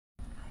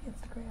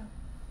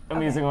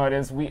Amazing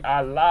audience, we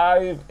are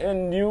live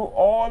in New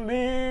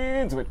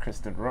Orleans with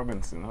Kristen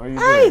Robinson. How are you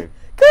Hi, doing?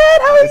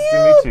 good. How are Nice to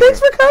you? meet you.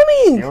 Thanks for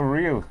coming. You're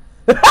real.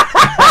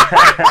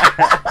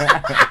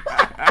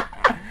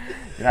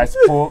 I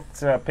spoke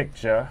to a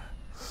picture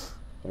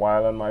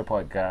while on my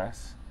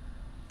podcast,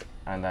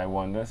 and I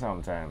wonder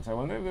sometimes,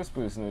 if this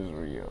person is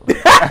real.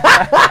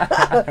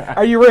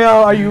 Are you real?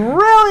 Are you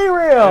really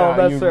real? Yeah,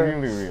 That's you're right.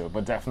 really real.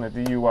 But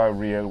definitely you are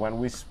real. When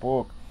we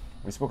spoke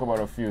about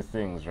a few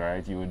things,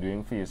 right? You were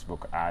doing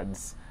Facebook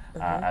ads.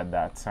 At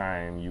that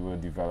time, you were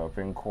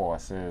developing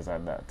courses.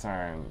 At that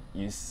time,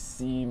 you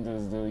seemed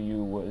as though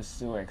you were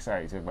so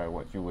excited by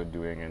what you were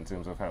doing in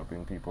terms of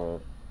helping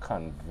people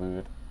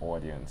convert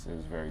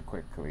audiences very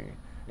quickly,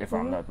 if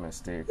I'm not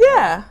mistaken.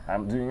 Yeah.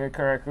 I'm doing it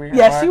correctly?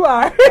 Yes, you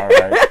are. All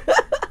right.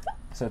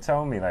 So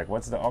tell me,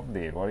 what's the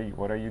update?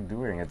 What are you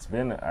doing? It's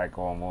been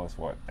almost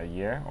a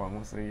year?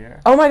 Almost a year?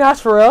 Oh my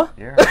gosh, for real?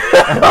 Yeah.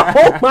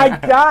 Oh my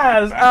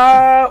gosh.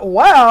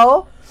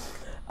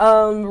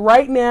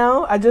 Right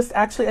now, I just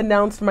actually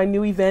announced my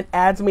new event,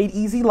 Ads Made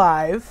Easy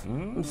Live.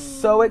 I'm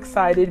so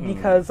excited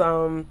because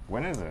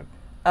When is it?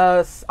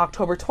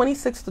 October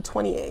 26th to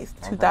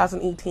 28th,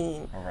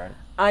 2018. All right.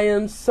 I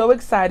am so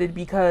excited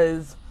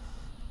because,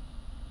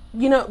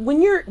 you know,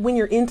 when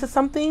you're into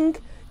something,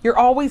 you're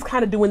always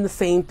kind of doing the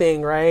same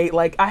thing, right?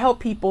 Like, I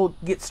help people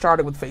get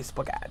started with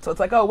Facebook ads. So it's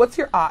like, oh, what's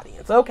your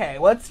audience? Okay,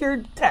 what's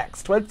your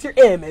text? What's your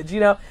image?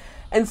 You know?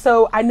 And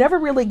so I never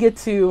really get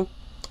to,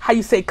 how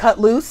you say, cut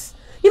loose.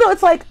 You know,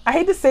 it's like, I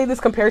hate to say this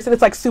comparison,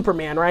 it's like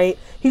Superman, right?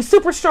 He's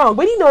super strong,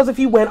 but he knows if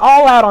he went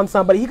all out on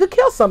somebody, he could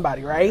kill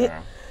somebody, right?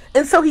 Yeah.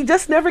 And so he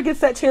just never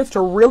gets that chance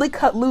to really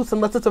cut loose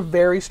unless it's a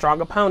very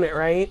strong opponent,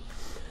 right?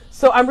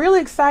 So I'm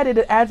really excited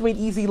at Ads Made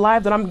Easy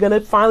Live that I'm going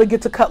to finally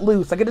get to cut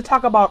loose. I get to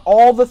talk about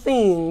all the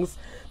things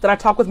that I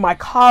talk with my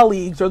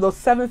colleagues or those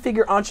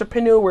 7-figure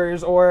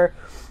entrepreneurs or,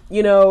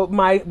 you know,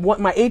 my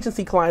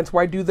agency clients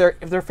where I do their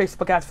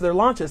Facebook ads for their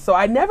launches. So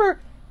I never,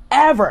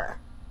 ever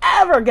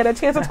get a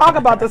chance to talk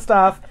about this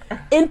stuff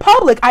in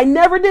public. I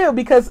never do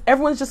because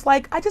everyone's just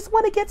like, I just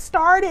want to get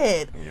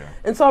started. Yeah.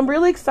 And so I'm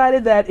really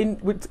excited that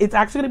it's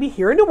actually going to be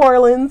here in New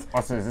Orleans.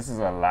 Also, this is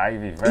a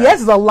live event.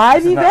 Yes, it's a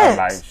live event. Not a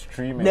live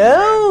streaming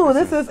No,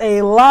 event. this is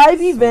a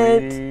live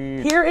event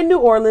sweet. here in New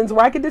Orleans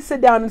where I can just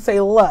sit down and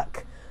say,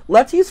 look,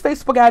 let's use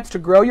Facebook ads to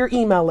grow your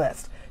email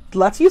list.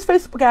 Let's use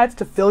Facebook ads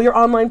to fill your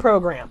online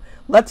program.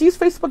 Let's use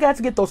Facebook ads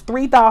to get those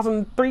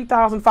 $3,000,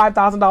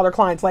 $5,000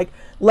 clients. Like,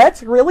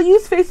 let's really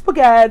use Facebook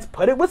ads,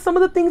 put it with some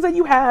of the things that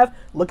you have,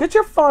 look at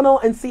your funnel,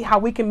 and see how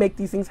we can make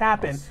these things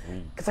happen.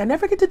 Because I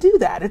never get to do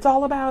that. It's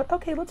all about,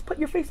 okay, let's put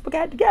your Facebook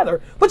ad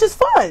together, which is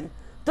fun.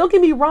 Don't get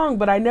me wrong,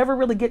 but I never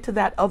really get to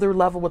that other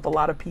level with a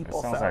lot of people.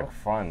 It sounds like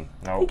fun.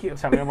 Now, Thank you.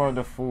 tell me about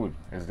the food.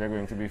 Is there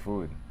going to be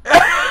food? Of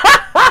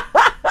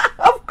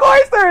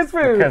course there is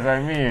food. Because,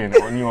 I mean,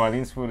 New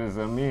Orleans food is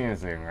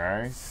amazing,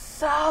 right?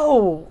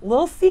 So,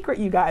 little secret,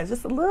 you guys,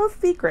 just a little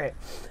secret.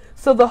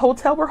 So the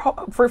hotel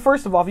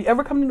first of all, if you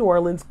ever come to New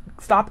Orleans,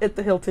 stop at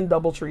the Hilton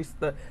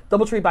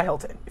Doubletree by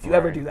Hilton. If you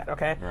ever do that,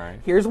 okay? Right.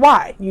 Here's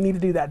why you need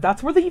to do that.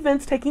 That's where the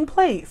event's taking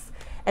place,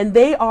 and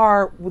they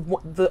are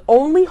the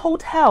only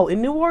hotel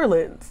in New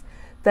Orleans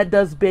that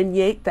does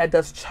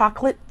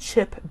chocolate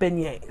chip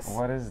beignets.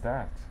 What is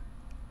that?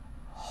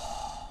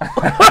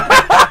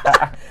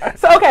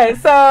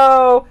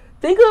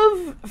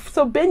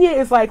 So beignet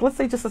is like, let's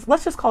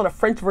just call it a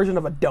French version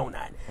of a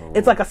donut. Ooh.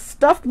 It's like a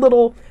stuffed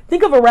little,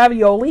 think of a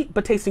ravioli,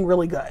 but tasting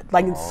really good,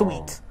 like it's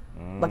sweet.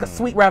 Like a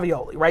sweet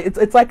ravioli, right?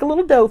 It's like a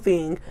little dough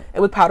thing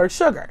and with powdered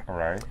sugar. All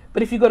right.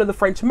 But if you go to the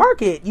French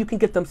market, you can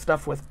get them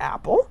stuffed with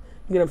apple,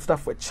 you can get them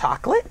stuffed with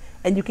chocolate,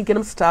 and you can get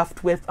them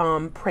stuffed with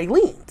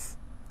pralines.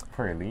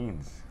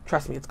 Pralines?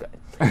 Trust me, it's good.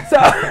 So,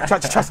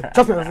 trust me,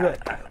 it's good.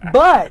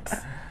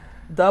 But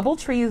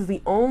Doubletree is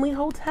the only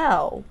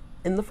hotel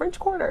in the French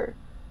Quarter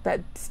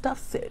that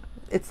stuffs it.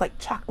 It's like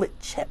chocolate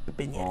chip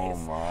beignets.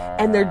 Oh my.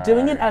 And they're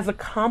doing it as a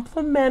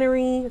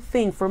complimentary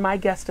thing for my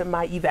guest at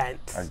my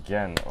event.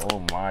 Again, oh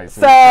my.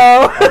 So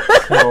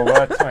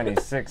October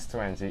 26,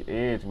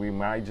 28, we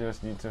might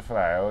just need to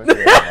fly out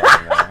here,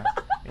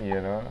 you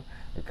know,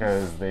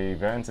 because the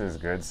event is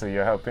good. So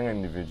you're helping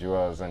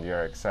individuals and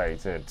you're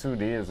excited. 2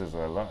 days is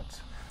a lot.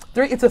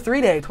 It's a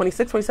 3-day,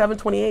 26, 27,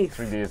 28.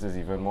 3 days is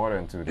even more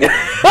than 2 days.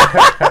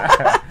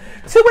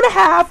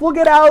 2.5. We'll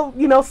get out,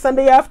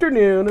 Sunday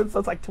afternoon. So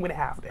it's like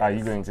 2.5 days. Are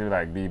you going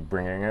to be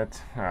bringing it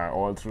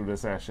all through the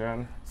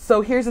session?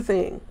 So here's the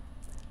thing.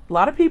 A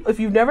lot of people, if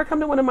you've never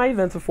come to one of my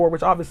events before,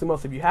 which obviously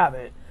most of you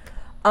haven't,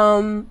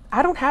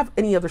 I don't have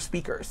any other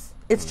speakers.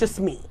 It's just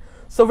me.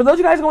 So for those of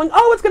you guys going,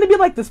 oh, it's going to be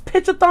like this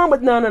pitch-a-thon,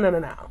 but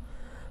no.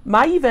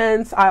 My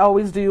events, I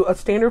always do a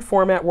standard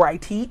format where I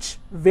teach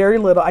very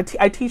little. I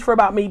teach for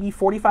about maybe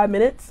 45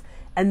 minutes,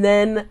 and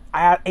then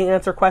I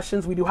answer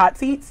questions. We do hot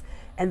seats,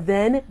 and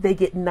then they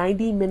get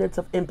 90 minutes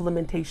of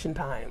implementation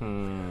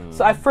time.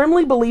 So I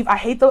firmly believe, I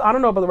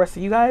don't know about the rest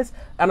of you guys,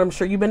 and I'm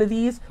sure you've been to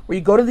these, where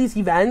you go to these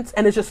events,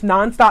 and it's just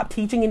nonstop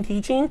teaching and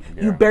teaching.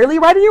 Yeah. You barely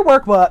write in your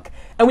workbook,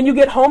 and when you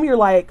get home, you're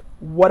like,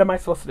 what am I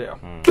supposed to do?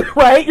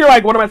 Right? You're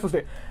like, what am I supposed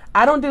to do?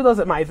 I don't do those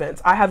at my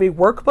events. I have a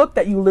workbook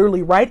that you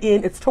literally write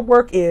in. It's to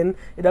work in.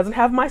 It doesn't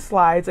have my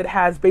slides. It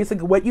has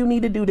basically what you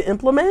need to do to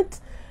implement.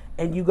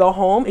 And you go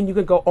home and you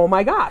can go, oh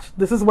my gosh,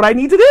 this is what I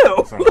need to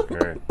do. Sounds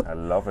great. I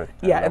love it.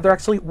 Yeah, they're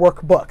actually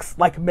workbooks,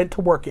 like meant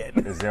to work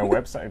in. Is there a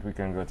website we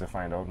can go to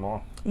find out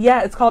more?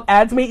 Yeah, it's called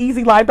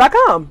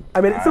adsmadeeasylive.com.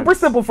 I mean, it's super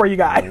simple for you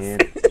guys.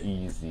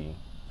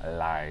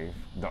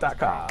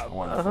 Adsmadeeasylive.com.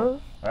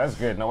 Wonderful. That's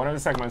good. Now, one of the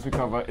segments we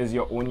cover is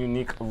your own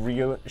unique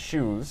real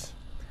shoes.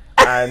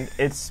 And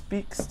it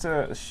speaks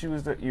to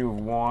shoes that you've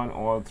worn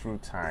all through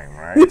time,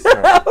 right?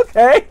 So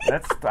okay.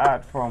 Let's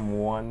start from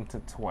 1 to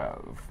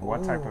 12.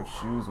 What type of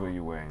shoes were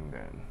you wearing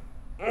then?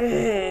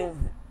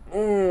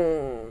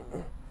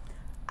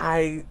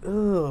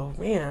 Oh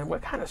man,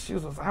 what kind of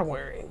shoes was I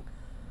wearing?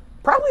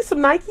 Probably some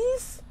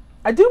Nikes.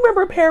 I do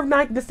remember a pair of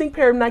distinct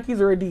pair of Nikes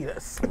or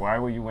Adidas. Why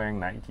were you wearing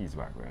Nikes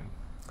back then?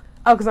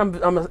 Oh, because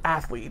I'm an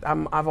athlete.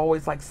 I've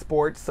always liked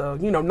sports, so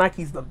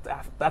Nike's the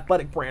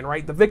athletic brand,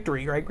 right? The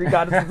victory, right? Greek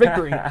goddess of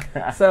victory.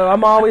 So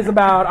I'm always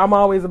about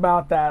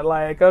that.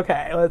 Like,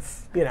 okay,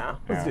 let's do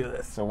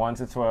this. So 1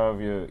 to 12,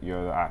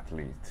 you're the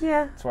athlete.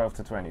 Yeah. 12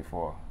 to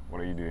 24,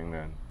 what are you doing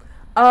then?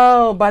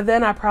 Oh, by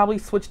then I probably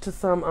switched to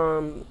some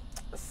oh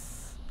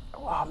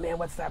man,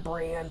 what's that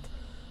brand?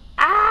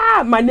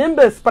 My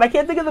Nimbus, but I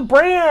can't think of the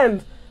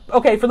brand.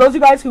 Okay, for those of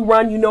you guys who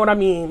run, you know what I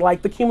mean,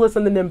 like the Cumulus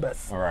and the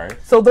Nimbus. All right.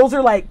 So those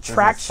are like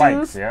track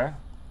spikes, shoes. Yeah.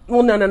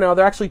 Well, no,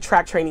 they're actually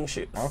track training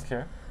shoes.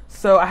 Okay.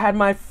 So I had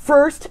my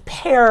first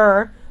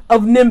pair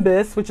of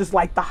Nimbus, which is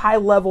like the high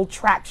level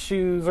track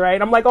shoes,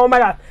 right? I'm like, oh my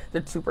god,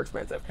 they're super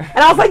expensive, and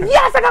I was like,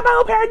 yes, I got my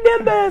own pair of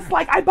Nimbus.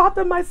 Like I bought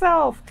them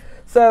myself.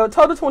 So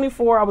total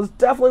 24. I was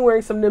definitely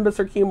wearing some Nimbus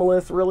or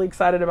Cumulus. Really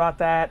excited about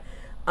that.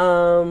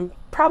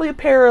 Probably a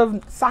pair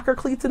of soccer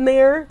cleats in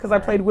there because I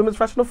played women's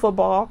professional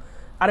football.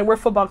 I didn't wear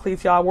football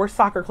cleats, y'all. I wore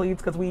soccer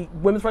cleats because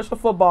women's professional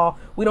football,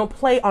 we don't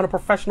play on a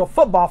professional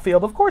football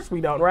field. Of course we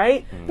don't,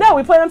 right? No,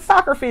 we play on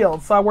soccer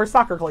fields. So I wear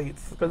soccer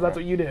cleats because that's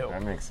what you do.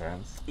 That makes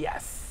sense.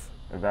 Yes.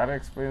 That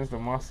explains the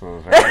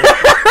muscles,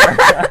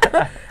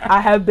 right?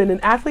 I have been an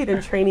athlete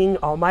in training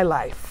all my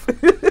life.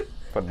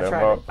 I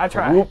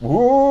tried. Whoop,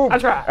 whoop. I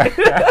tried.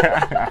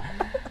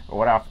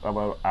 What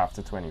about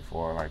after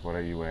 24? Like, what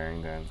are you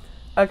wearing then?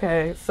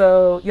 Okay,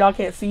 so y'all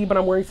can't see, but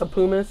I'm wearing some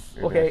Pumas.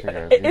 Okay,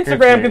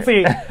 Instagram can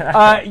see.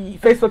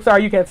 Facebook,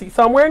 sorry, you can't see.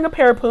 So I'm wearing a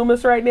pair of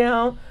Pumas right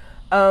now.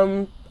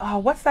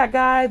 What's that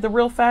guy? The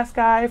real fast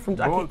guy from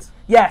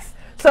Yes.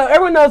 So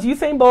everyone knows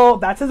Usain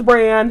Bolt. That's his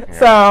brand. Yeah.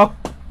 So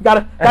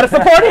gotta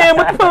support him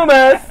with the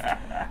Pumas.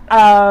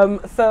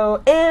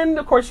 And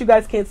of course you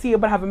guys can't see it,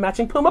 but I have a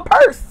matching Puma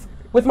purse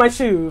with my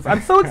shoes.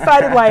 I'm so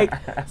excited. Like,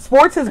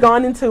 sports has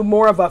gone into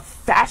more of a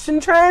fashion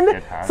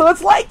trend. So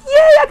it's like, yay,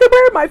 I can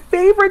wear my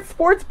favorite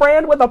sports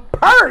brand with a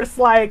purse.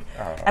 Like,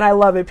 and I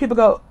love it. People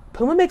go,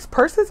 Puma makes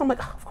purses? I'm like,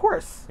 oh, of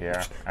course.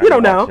 Yeah. You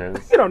don't know.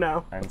 You don't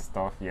know. And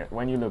stuff, yeah.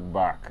 When you look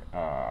back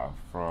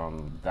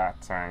from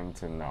that time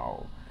to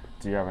now,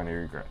 do you have any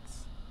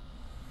regrets?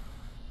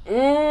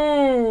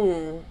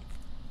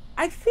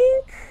 I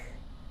think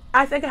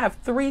I have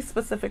 3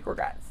 specific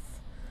regrets.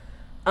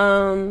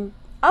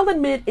 I'll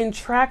admit, in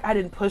track, I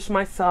didn't push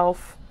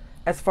myself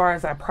as far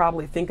as I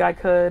probably think I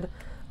could.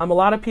 A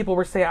lot of people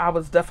were saying I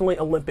was definitely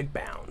Olympic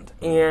bound.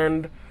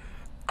 And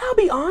I'll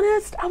be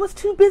honest, I was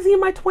too busy in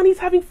my 20s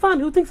having fun.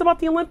 Who thinks about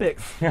the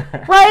Olympics?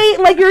 Right?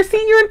 Like, you're a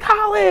senior in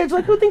college.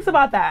 Like, who thinks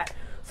about that?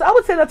 So I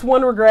would say that's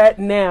one regret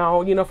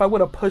now. If I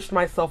would have pushed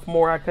myself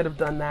more, I could have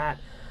done that.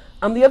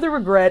 The other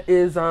regret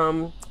is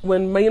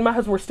when me and my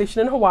husband were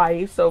stationed in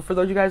Hawaii. So for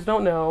those of you guys who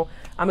don't know,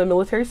 I'm a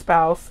military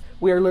spouse.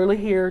 We are literally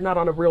here, not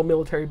on a real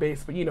military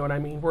base, but you know what I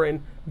mean. We're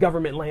in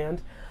government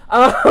land.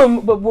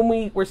 But when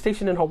we were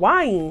stationed in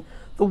Hawaii,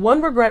 the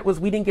one regret was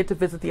we didn't get to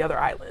visit the other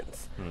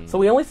islands. So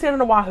we only stayed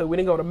on Oahu. We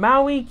didn't go to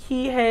Maui,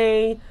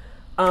 Kihei,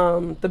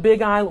 the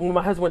Big Island. Well,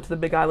 my husband went to the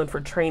Big Island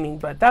for training,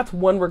 but that's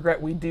one regret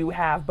we do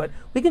have. But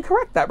we can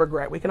correct that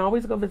regret. We can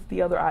always go visit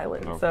the other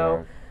islands. Okay.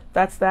 So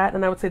that's that.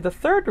 And I would say the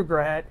third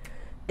regret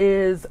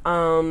is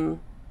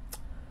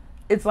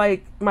it's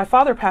like my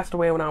father passed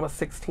away when I was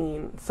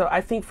 16. So I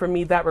think for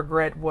me that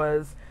regret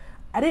was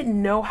I didn't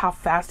know how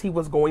fast he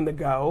was going to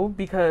go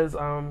because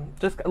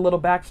just a little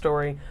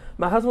backstory.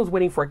 My father was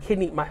waiting for a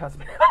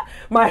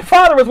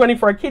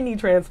kidney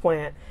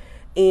transplant,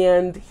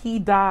 and he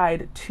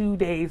died 2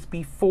 days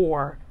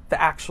before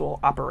the actual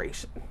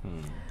operation.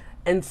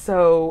 And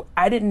so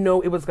I didn't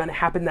know it was going to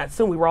happen that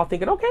soon. We were all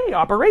thinking, okay,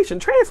 operation,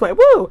 transplant,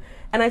 woo.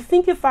 And I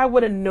think if I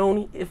would have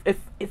known,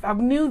 if I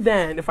knew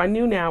then, if I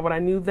knew now what I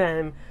knew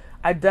then,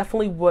 I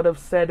definitely would have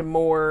said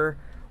more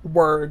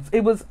words.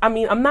 It was,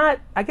 I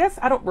guess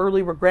I don't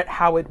really regret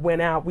how it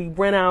went out. We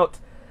went out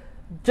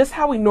just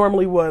how we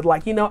normally would.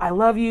 Like, I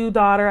love you,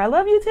 daughter. I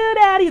love you too,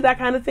 daddy, that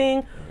kind of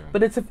thing.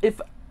 But it's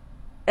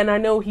and I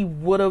know he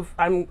would have,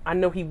 I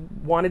know he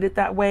wanted it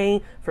that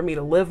way for me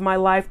to live my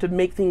life, to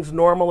make things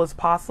normal as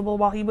possible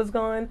while he was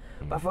gone.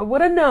 But if I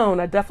would have known,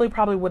 I definitely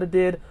probably would have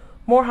did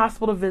more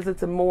hospital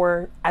visits and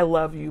more I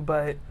love you.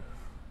 But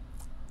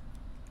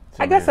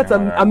I guess that's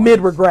a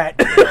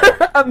mid-regret.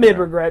 A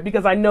mid-regret,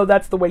 because I know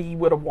that's the way he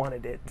would have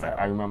wanted it. So.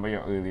 I remember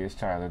your earliest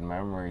childhood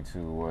memory,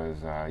 too, was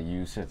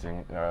you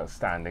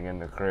standing in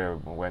the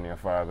crib when your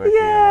father came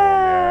home.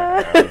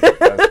 Yeah,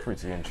 that's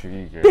pretty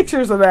intriguing.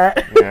 Pictures of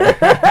that.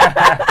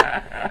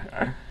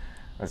 Yeah.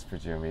 That's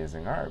pretty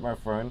amazing. All right, my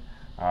friend.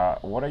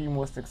 What are you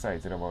most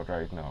excited about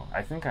right now?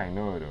 I think I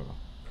know, though.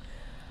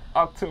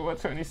 October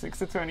 26th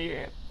to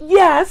 28th.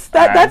 Yes,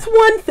 that's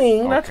one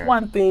thing. Okay. That's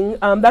one thing.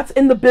 That's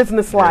in the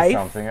business life.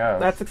 Something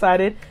else. That's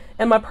excited.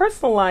 In my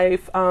personal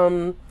life,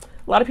 a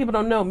lot of people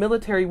don't know,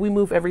 military, we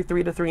move every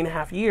 3 to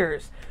 3.5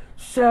 years.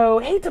 So,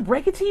 hate to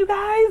break it to you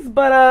guys,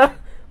 but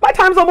my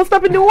time's almost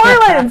up in New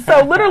Orleans.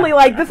 So, literally,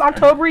 like, this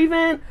October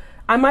event,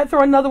 I might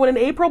throw another one in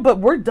April, but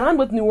we're done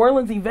with New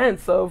Orleans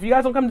events. So, if you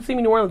guys don't come to see me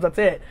in New Orleans, that's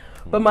it.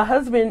 But my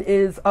husband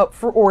is up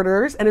for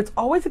orders, and it's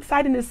always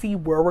exciting to see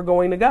where we're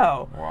going to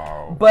go.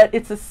 Wow. But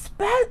it's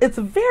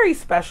very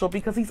special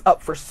because he's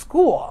up for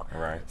school.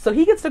 Right. So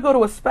he gets to go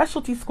to a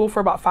specialty school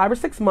for about 5 or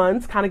 6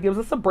 months, kind of gives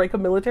us a break of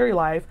military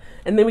life,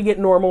 and then we get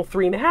normal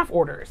 3.5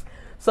 orders.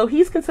 So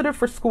he's considered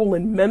for school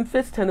in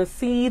Memphis,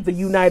 Tennessee, the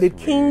United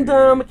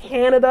Kingdom,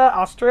 Canada,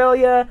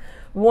 Australia,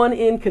 one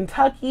in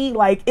Kentucky.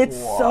 Like, it's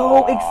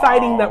so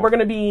exciting that we're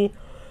going to be,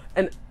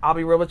 and I'll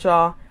be real with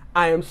y'all,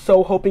 I am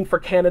so hoping for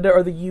Canada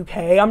or the UK.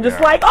 I'm just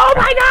like, oh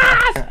my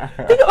gosh!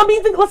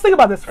 Let's think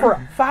about this.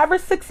 For 5 or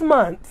 6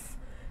 months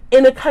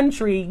in a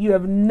country you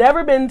have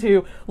never been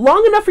to,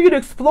 long enough for you to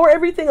explore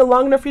everything and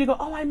long enough for you to go,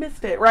 oh, I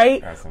missed it,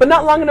 right? But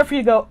not long enough for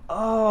you to go,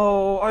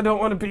 oh, I don't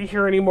want to be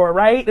here anymore,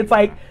 right? It's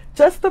like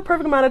just the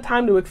perfect amount of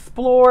time to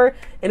explore.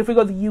 And if we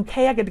go to the UK,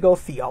 I get to go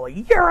see all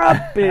of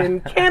Europe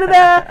and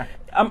Canada.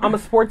 I'm a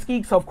sports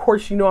geek, so of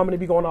course, I'm going to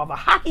be going to all the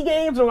hockey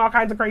games and all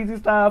kinds of crazy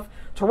stuff.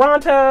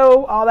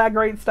 Toronto, all that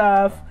great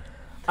stuff.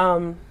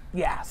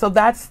 Yeah, so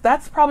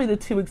that's probably the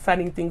two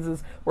exciting things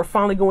is we're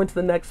finally going to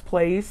the next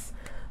place.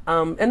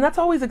 And that's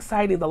always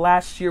exciting. The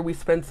last year we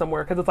spend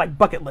somewhere, because it's like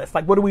bucket list.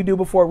 Like, what do we do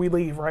before we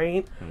leave,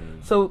 right?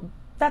 So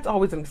that's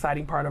always an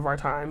exciting part of our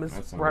time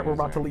is we're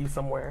about to leave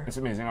somewhere. It's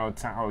amazing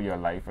how your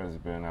life has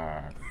been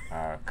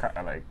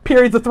like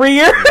periods of 3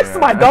 years. Yeah.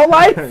 My adult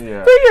life.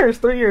 Yeah.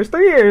 3 years.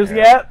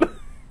 Yeah. Yep.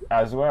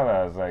 As well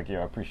as like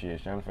your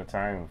appreciation for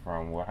time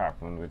from what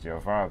happened with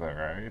your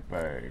father,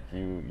 right? Like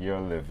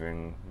you're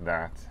living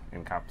that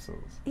in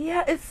capsules.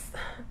 Yeah, it's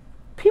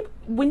people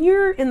when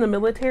you're in the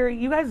military,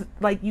 you guys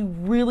like you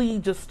really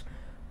just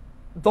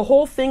the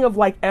whole thing of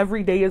like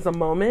every day is a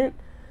moment.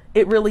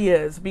 It really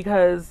is,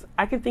 because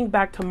I can think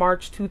back to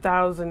March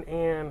 2000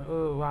 and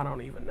I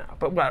don't even know,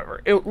 but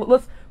whatever.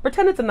 Let's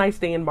pretend it's a nice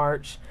day in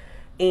March,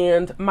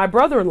 and my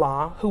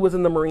brother-in-law, who was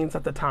in the Marines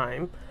at the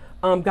time,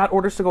 got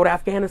orders to go to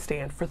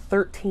Afghanistan for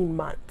 13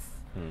 months.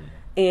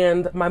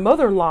 And my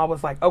mother-in-law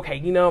was like,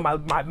 okay,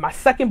 my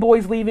second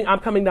boy's leaving, I'm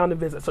coming down to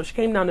visit. So she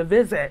came down to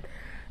visit,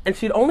 and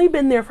she'd only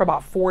been there for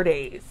about 4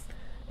 days.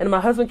 And my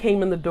husband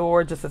came in the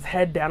door, just his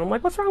head down. I'm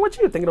like, what's wrong with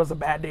you? Thinking it was a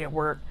bad day at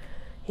work.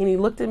 And he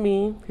looked at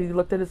me, he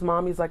looked at his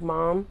mom, he's like,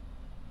 Mom,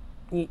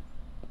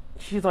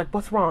 she's like,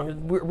 what's wrong?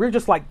 And we're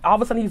just like, all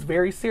of a sudden he's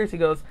very serious. He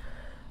goes,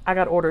 I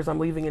got orders, I'm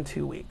leaving in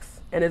 2 weeks.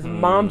 And his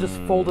mom just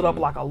folded up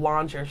like a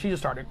lawn chair. She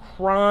just started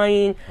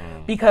crying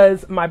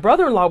because my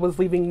brother-in-law was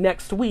leaving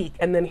next week,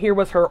 and then here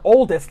was her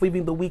oldest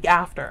leaving the week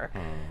after.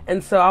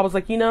 And so I was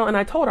like, and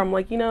I told her, I'm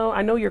like,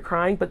 I know you're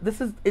crying, but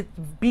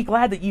be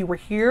glad that you were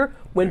here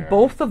when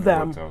both of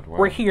them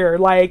were here.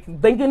 Like,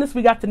 thank goodness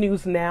we got the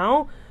news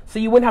now, so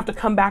you wouldn't have to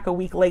come back a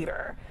week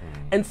later.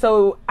 And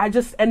so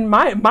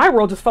my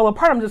world just fell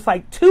apart. I'm just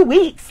like, 2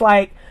 weeks,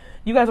 like,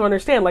 you guys don't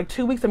understand, like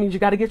 2 weeks, that means you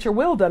got to get your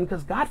will done,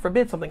 because God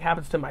forbid something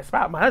happens to my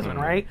spouse, my husband,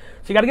 right?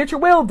 So you got to get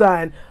your will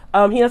done.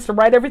 He has to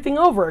write everything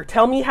over.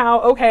 Tell me how,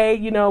 okay,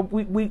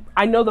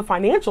 I know the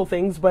financial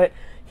things, but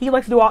he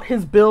likes to do all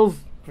his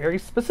bills very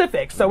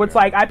specific. So it's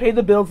like, I pay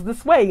the bills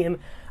this way, and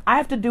I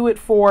have to do it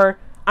for,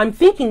 I'm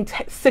thinking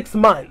 6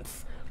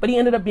 months, but he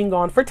ended up being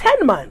gone for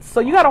 10 months.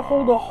 So you got to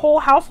hold the whole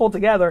household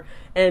together,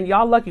 and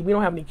y'all lucky we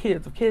don't have any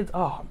kids. Of kids,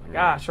 oh my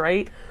gosh,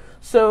 right?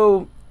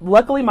 So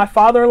luckily, my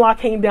father-in-law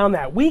came down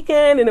that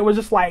weekend, and it was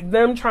just like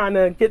them trying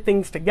to get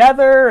things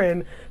together.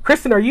 And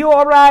Kristen, are you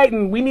all right?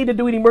 And we need to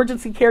do an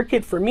emergency care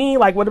kit for me.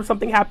 Like, what if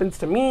something happens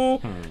to me?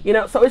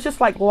 So it's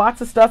just like lots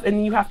of stuff,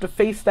 and you have to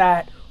face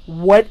that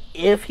what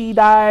if he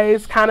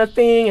dies kind of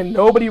thing, and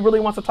nobody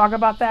really wants to talk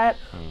about that,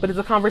 but it's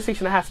a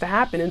conversation that has to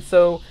happen. And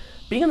so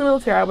being in the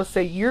military, I would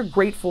say you're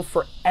grateful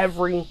for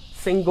every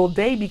single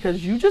day,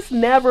 because you just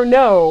never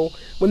know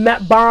when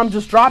that bomb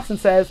just drops and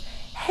says,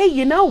 hey,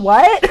 you know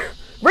what?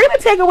 We're going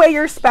to take away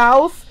your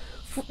spouse.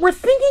 We're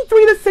thinking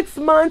 3 to 6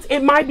 months.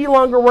 It might be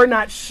longer. We're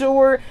not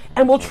sure.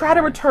 And we'll try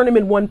to return him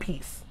in one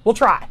piece. We'll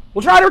try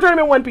to return him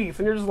in one piece.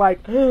 And you're just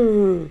like,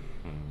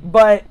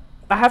 But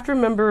I have to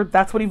remember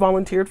that's what he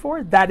volunteered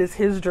for. That is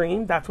his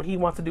dream. That's what he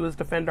wants to do, is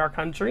defend our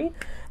country.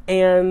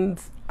 And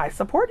I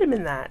support him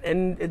in that.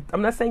 And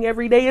I'm not saying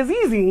every day is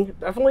easy. It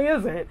definitely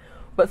isn't.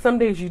 But some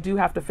days you do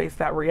have to face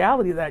that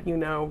reality that,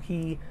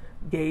 he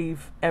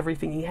gave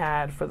everything he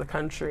had for the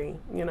country,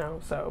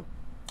 so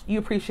you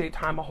appreciate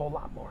time a whole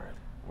lot more.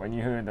 When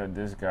you heard that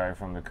this guy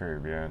from the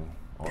Caribbean,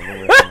 all the way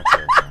from the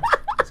Caribbean,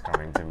 is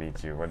coming to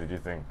meet you, what did you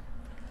think?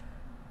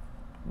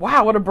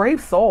 Wow, what a brave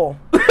soul.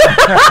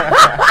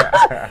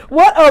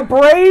 What a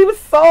brave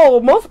soul.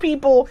 Most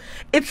people,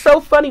 it's so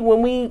funny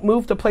when we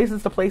move to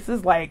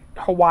places like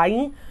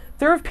Hawaii,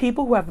 there are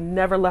people who have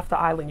never left the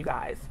island, you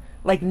guys.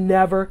 Like,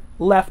 never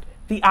left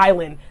the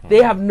island.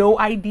 They have no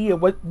idea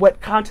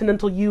what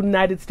continental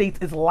United States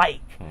is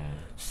like.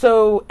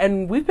 So,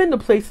 and we've been to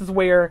places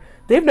where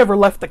they've never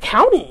left the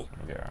county.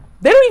 Yeah.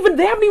 They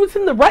haven't even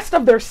seen the rest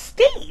of their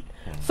state.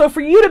 So for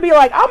you to be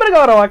like, I'm going to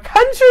go to a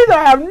country that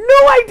I have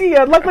no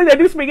idea. Luckily, they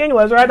do speak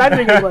English, right? I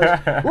speak English.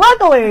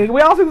 Luckily,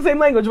 we all speak the same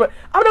language. But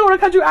I'm going to go to a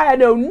country I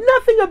know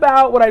nothing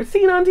about, what I've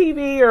seen on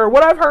TV or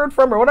what I've heard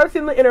from or what I've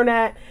seen on the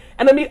internet.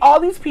 And I meet all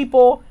these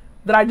people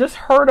that I just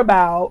heard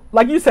about.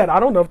 Like you said, I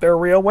don't know if they're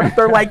real. What if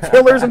they're like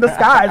killers in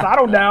disguise? I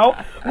don't know.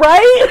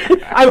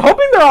 Right? I'm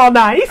hoping they're all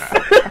nice.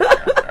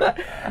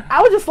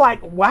 I was just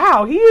like,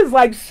 wow, he is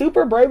like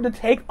super brave to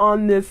take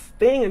on this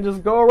thing and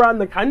just go around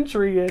the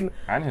country and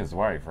his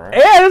wife, right?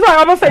 Yeah, that's right.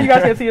 I'm gonna say you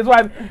guys can't see his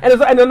wife,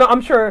 and then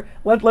I'm sure.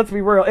 Let's be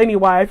real. Any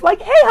wife,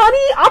 like, hey,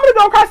 honey, I'm gonna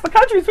go across the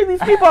country and see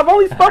these people I've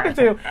only spoken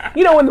to.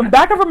 You know, in the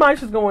back of her mind,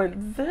 she's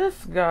going,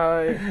 this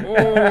guy,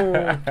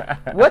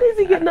 what is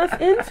he getting us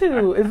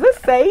into? Is this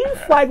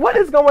safe? Like, what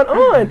is going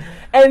on?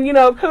 And you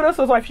know, kudos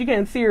to his wife. She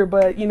can't see her,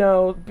 but you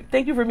know,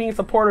 thank you for being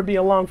supportive, being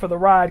along for the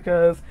ride,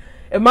 because.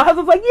 If my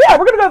husband's like, yeah,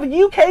 we're going to go to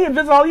the UK and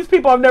visit all these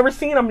people I've never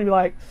seen, I'm going to be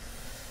like,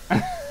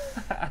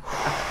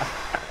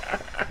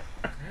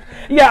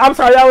 yeah, I'm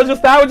sorry, that would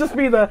just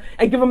be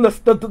and give him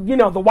the you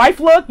know, the wife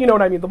look, you know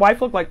what I mean, the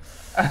wife look, like,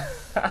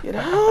 you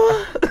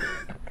know.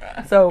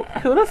 So,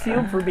 kudos to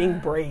you for being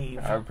brave.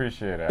 I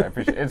appreciate it.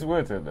 It's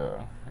worth it,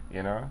 though,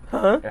 you know?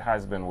 It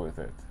has been worth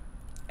it.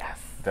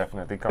 Yes.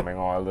 Definitely coming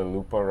all the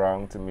loop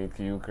around to meet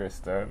you,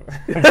 Kristen.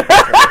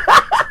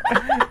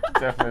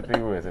 Definitely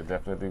worth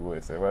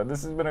it. Well,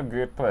 this has been a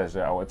great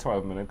pleasure. Our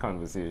 12-minute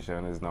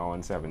conversation is now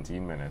on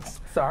 17 minutes.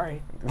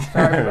 Sorry,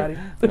 everybody.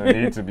 No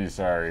need to be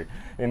sorry.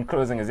 In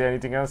closing, is there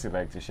anything else you'd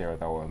like to share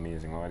with our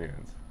amazing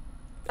audience?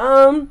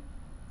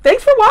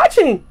 Thanks for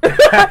watching.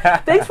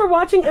 Thanks for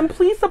watching, and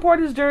please support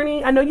his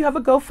journey. I know you have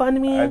a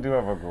GoFundMe. I do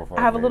have a GoFundMe.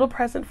 I have a little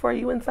present for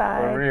you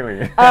inside. Oh,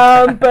 really?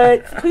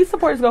 But please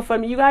support his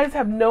GoFundMe. You guys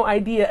have no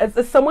idea.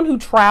 As someone who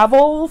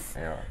travels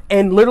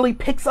and literally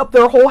picks up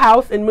their whole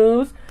house and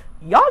moves,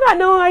 y'all got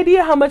no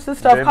idea how much this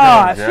stuff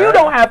costs. You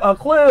don't have a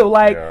clue.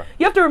 Like,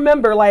 you have to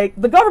remember, like,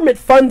 the government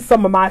funds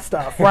some of my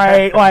stuff,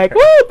 right? Like,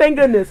 woo, thank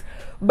goodness.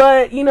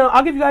 But, you know,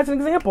 I'll give you guys an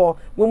example.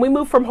 When we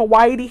moved from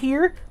Hawaii to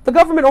here, the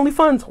government only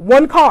funds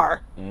one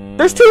car.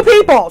 There's 2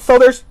 people, so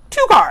there's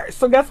 2 cars.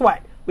 So guess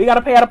what? We got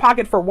to pay out of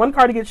pocket for 1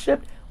 car to get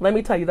shipped. Let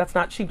me tell you, that's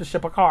not cheap to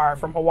ship a car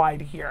from Hawaii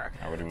to here.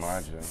 I would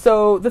imagine.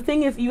 So the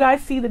thing is, you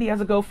guys see that he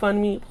has a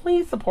GoFundMe.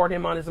 Please support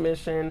him on his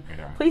mission.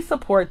 Please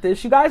support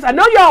this. You guys, I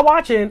know y'all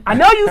watching. I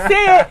know you see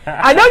it.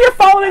 I know you're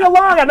following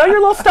along. I know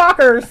you're little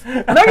stalkers.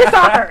 I know you're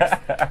stalkers.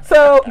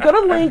 So go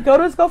to the link, go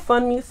to his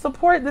GoFundMe,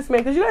 support this man.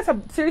 Because you guys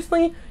have,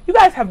 seriously, you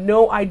guys have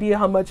no idea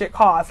how much it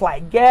costs.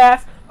 Like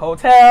gas,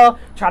 hotel,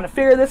 trying to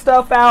figure this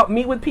stuff out,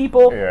 meet with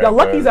people. Y'all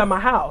lucky's at my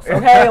house,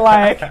 okay?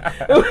 Like,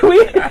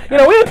 we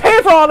didn't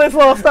pay for all this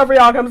little stuff for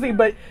y'all to come see,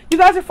 but you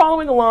guys are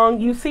following along.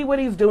 You see what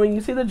he's doing.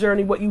 You see the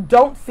journey. What you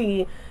don't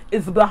see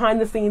is the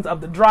behind the scenes of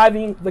the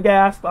driving, the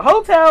gas, the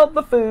hotel,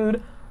 the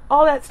food.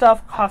 All that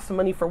stuff costs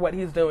money for what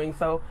he's doing,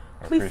 so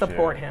please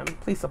support him.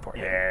 Please support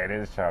him. Yeah, it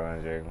is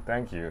challenging.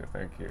 Thank you.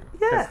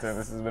 Yes. Kristen,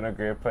 this has been a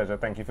great pleasure.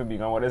 Thank you for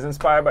being on what is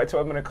inspired by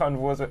 12-minute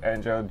convos with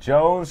Angel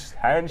Jones.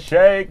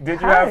 Handshake.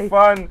 Did you have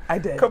fun? I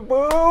did.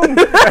 Kaboom!